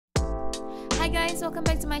Hi guys, welcome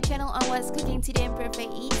back to my channel on What's Cooking Today in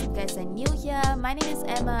Perfect Eats. If you guys are new here, my name is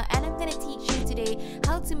Emma and I'm gonna teach you today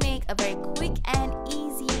how to make a very quick and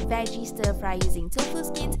easy veggie stir fry using tofu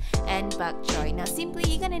skins and bok choy. Now simply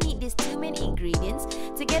you're gonna need these two main ingredients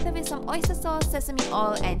together with some oyster sauce, sesame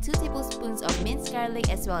oil and 2 tablespoons of minced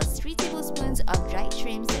garlic as well as 3 tablespoons of dried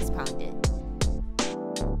shrimps that's pounded.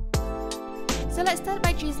 So let's start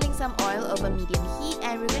by drizzling some oil over medium heat,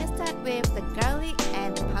 and we're going to start with the garlic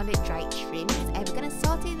and the pounded dried shrimps, and we're going to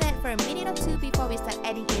saute that for a minute or two before we start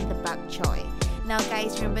adding in the bok choy. Now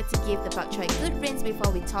guys, remember to give the bok choy a good rinse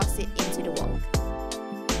before we toss it into the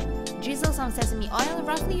wok. Drizzle some sesame oil,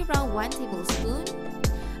 roughly around 1 tablespoon.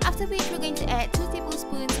 After which we're going to add 2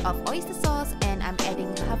 tablespoons of oyster sauce, and I'm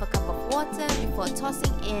adding half a cup of water before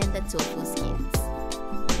tossing in the tofu skins.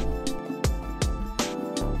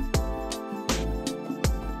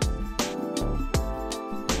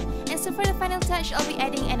 So for the final touch, I'll be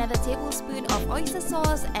adding another tablespoon of oyster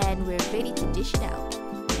sauce and we're ready to dish it out.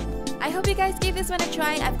 I hope you guys give this one a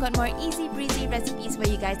try. I've got more easy breezy recipes for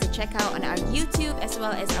you guys to check out on our YouTube as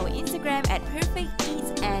well as our Instagram at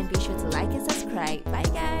PERFIQEATS, and be sure to like and subscribe. Bye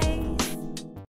guys!